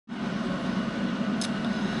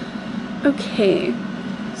Okay,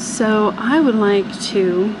 so I would like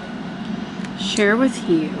to share with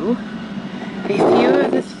you a few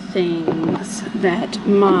of the things that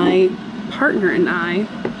my partner and I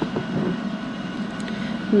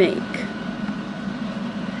make.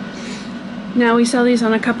 Now, we sell these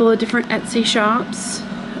on a couple of different Etsy shops.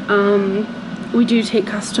 We do take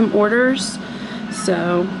custom orders,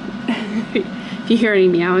 so if you hear any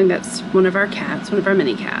meowing, that's one of our cats, one of our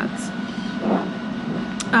mini cats.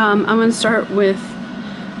 I'm going to start with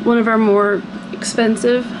one of our more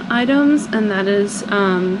expensive items, and that is,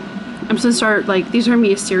 I'm just going to start, like, these are going to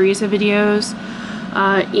be a series of videos,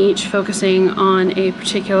 each focusing on a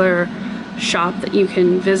particular shop that you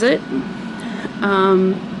can visit.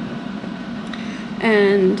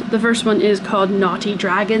 And the first one is called Knotty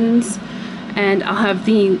Dragons, and I'll have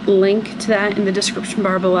the link to that in the description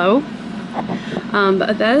bar below.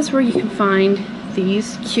 But that is where you can find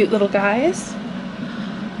these cute little guys.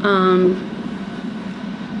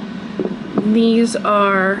 These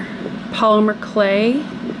are polymer clay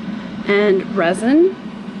and resin.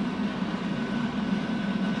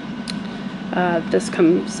 This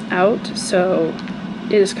comes out, so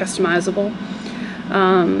it is customizable.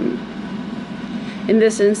 In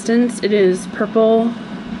this instance, it is purple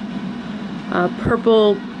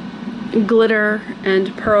glitter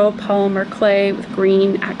and pearl polymer clay with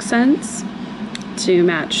green accents to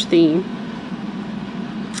match the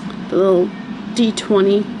little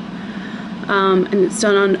D20, and it's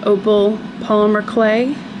done on opal polymer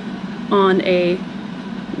clay on a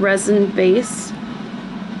resin base,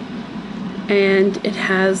 and it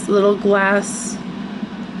has little glass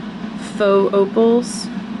faux opals,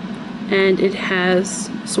 and it has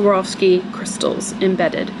Swarovski crystals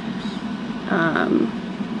embedded, and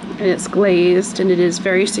it's glazed, and it is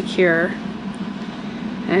very secure,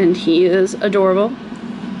 and he is adorable.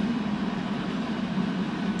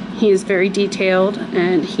 He is very detailed,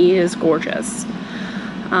 and he is gorgeous.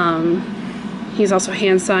 He's also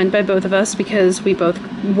hand signed by both of us because we both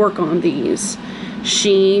work on these.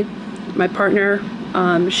 My partner,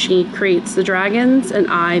 she creates the dragons, and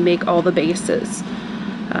I make all the bases.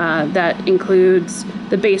 That includes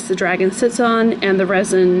the base the dragon sits on and the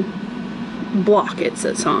resin block it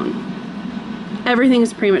sits on. Everything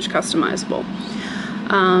is pretty much customizable.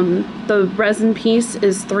 The resin piece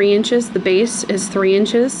is 3 inches, the base is 3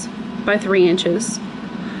 inches by 3 inches,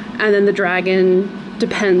 and then the dragon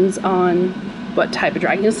depends on what type of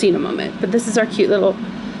dragon. You'll see in a moment. But this is our cute little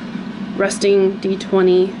resting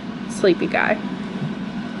D20 sleepy guy.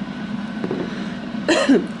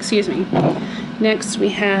 Excuse me. Next we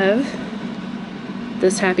have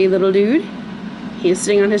this happy little dude. He is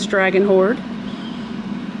sitting on his dragon hoard.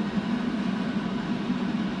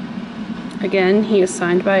 Again, he is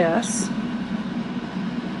signed by us.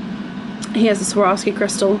 He has a Swarovski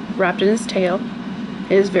crystal wrapped in his tail.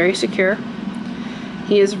 It is very secure.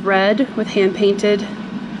 He is red with hand-painted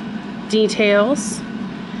details,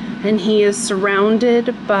 and he is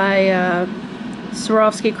surrounded by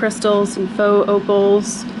Swarovski crystals and faux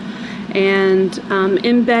opals, and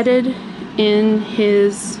embedded in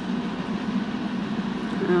his,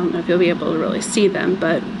 I don't know if you'll be able to really see them,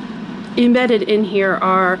 but embedded in here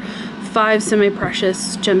are 5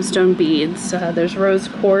 semi-precious gemstone beads. There's rose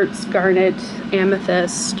quartz, garnet,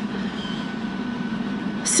 amethyst,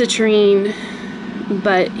 citrine,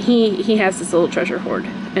 but he has this little treasure hoard,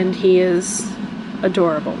 and he is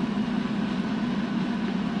adorable.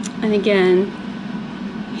 And again,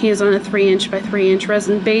 he is on a 3 inch by 3 inch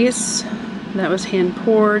resin base that was hand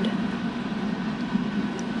poured.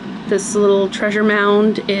 This little treasure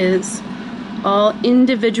mound is all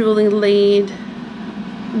individually laid,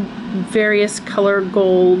 various color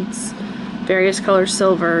golds, various color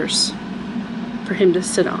silvers for him to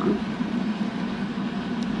sit on.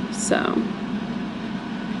 So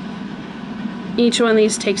each one of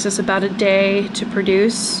these takes us about a day to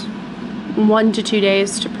produce, 1 to 2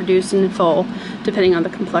 days to produce in full, depending on the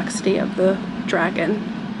complexity of the dragon,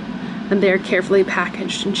 and they're carefully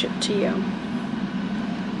packaged and shipped to you.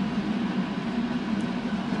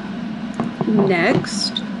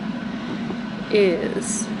 Next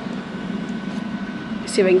is,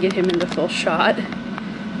 let's see if I can get him into full shot.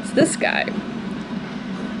 It's this guy,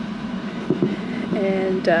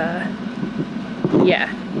 and yeah,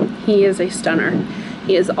 he is a stunner.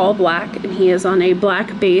 He is all black, and he is on a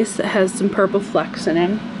black base that has some purple flecks in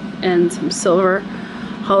him and some silver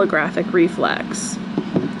holographic reflex.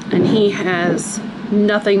 And he has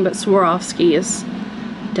nothing but Swarovskis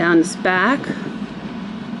down his back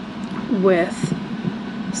with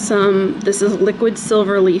some, this is liquid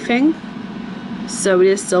silver leafing, so it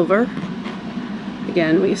is silver.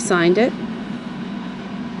 Again, we've signed it.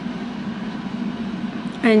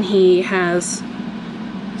 And he has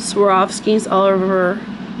Swarovskis all over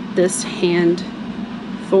this hand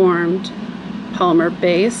formed polymer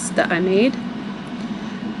base that I made.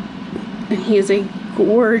 And he is a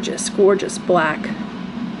gorgeous, gorgeous black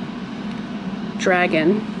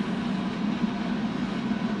dragon.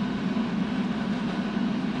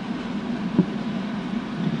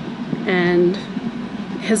 And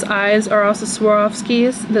his eyes are also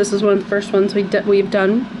Swarovskis. This is one of the first ones we've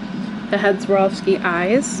done that had Swarovski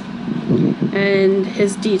eyes. And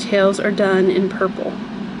his details are done in purple.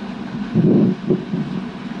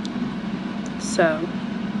 So,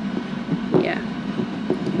 yeah.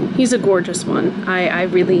 He's a gorgeous one. I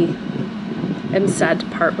really am sad to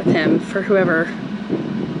part with him. For whoever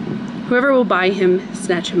will buy him,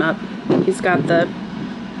 snatch him up. He's got the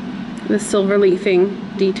silver leafing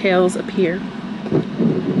details up here.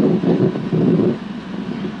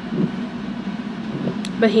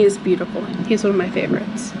 But he is beautiful. He's one of my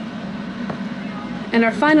favorites. And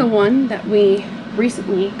our final one that we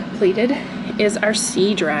recently completed is our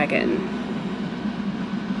sea dragon.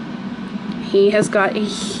 He has got a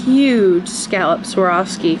huge scallop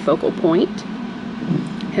Swarovski focal point.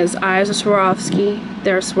 His eyes are Swarovski.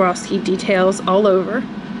 There are Swarovski details all over.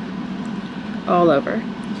 All over.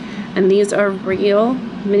 And these are real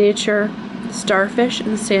miniature starfish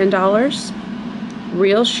and sand dollars.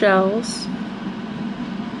 Real shells.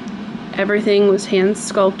 Everything was hand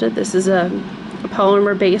sculpted. This is a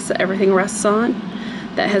polymer base that everything rests on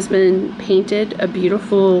that has been painted a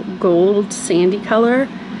beautiful gold sandy color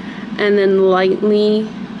and then lightly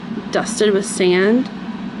dusted with sand,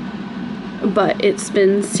 but it's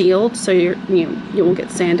been sealed so you won't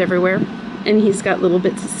get sand everywhere. And he's got little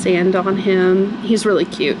bits of sand on him. He's really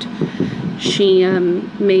cute. She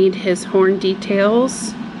made his horn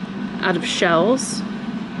details out of shells.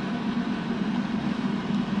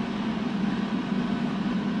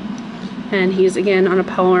 And he's again on a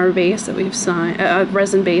polymer base that we've signed, a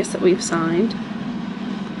resin base that we've signed.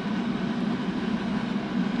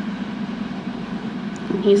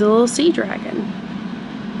 And he's a little sea dragon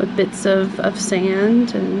with bits of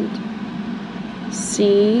sand and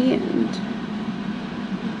sea and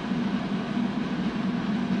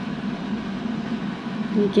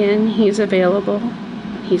again, he's available.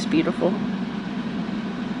 He's beautiful.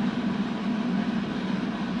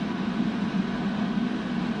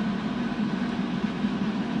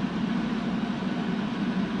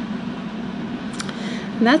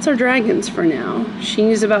 And that's our dragons for now.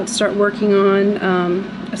 She's about to start working on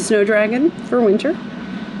a snow dragon for winter.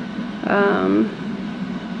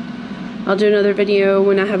 I'll do another video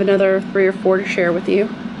when I have another 3 or 4 to share with you.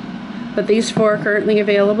 But these 4 are currently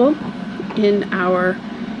available in our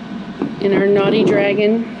Knotty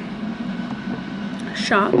Dragon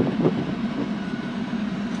shop.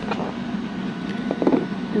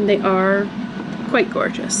 And they are quite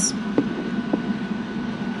gorgeous.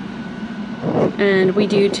 And we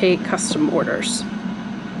do take custom orders.